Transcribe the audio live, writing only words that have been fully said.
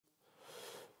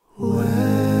When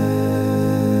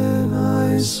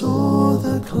I saw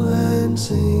the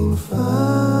cleansing fountain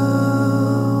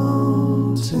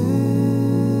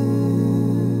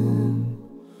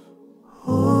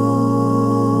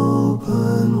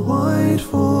open wide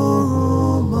for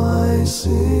all my sin,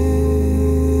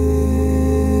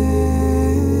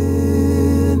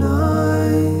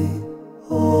 I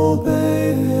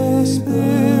obeyed His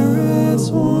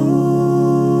Spirit's wooing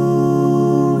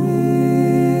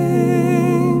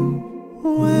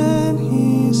when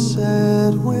He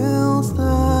said, "Wilt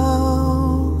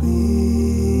thou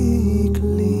be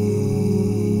clean?"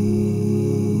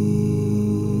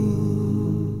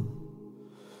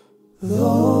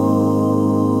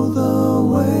 Though the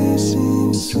way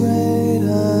seems straight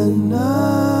and narrow,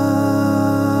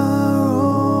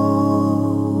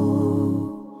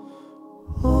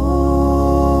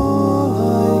 all I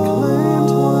claimed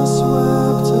was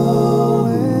swept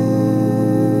away.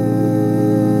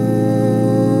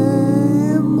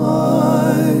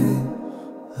 My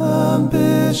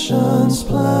ambitions,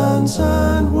 plans,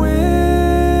 and wishes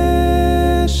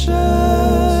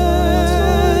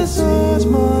at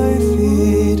my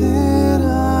feet in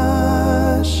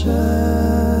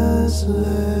ashes lay.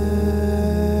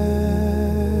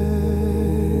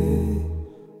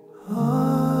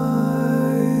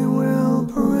 I will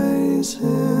praise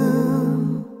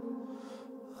Him.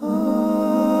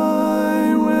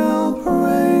 I will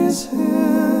praise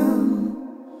Him.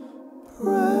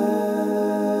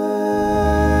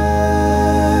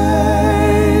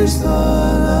 Praise the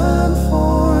Lamb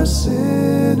for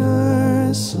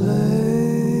sinners slain.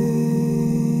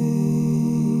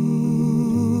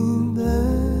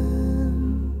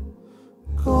 Then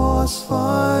God's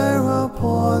fire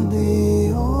upon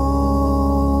the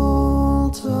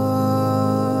altar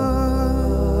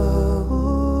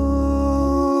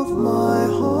of my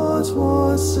heart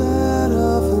was set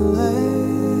aflame.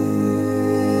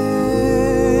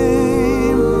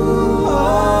 I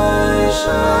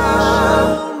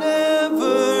shall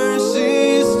never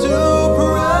cease to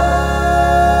praise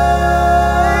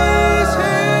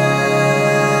Him.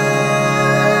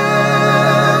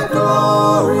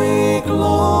 Glory,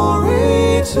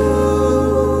 glory to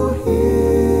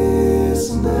His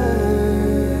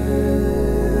name.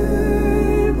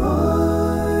 I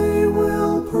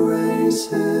will praise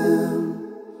Him.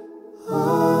 I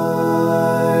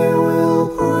will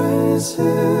praise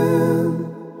Him.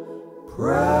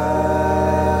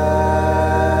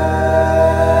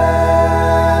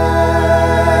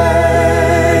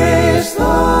 Praise the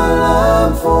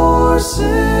Lamb for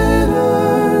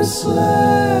sinners slain.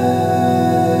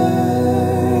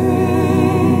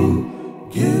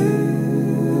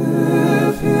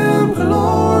 Give Him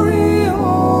glory,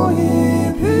 all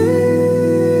ye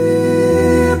people,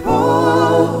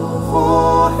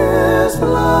 for His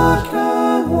blood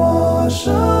can wash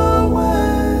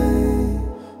away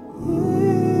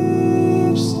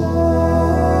each stain.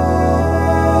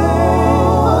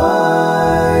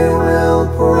 I will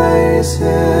praise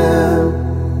Him.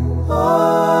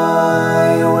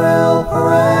 I will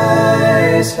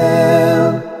praise Him.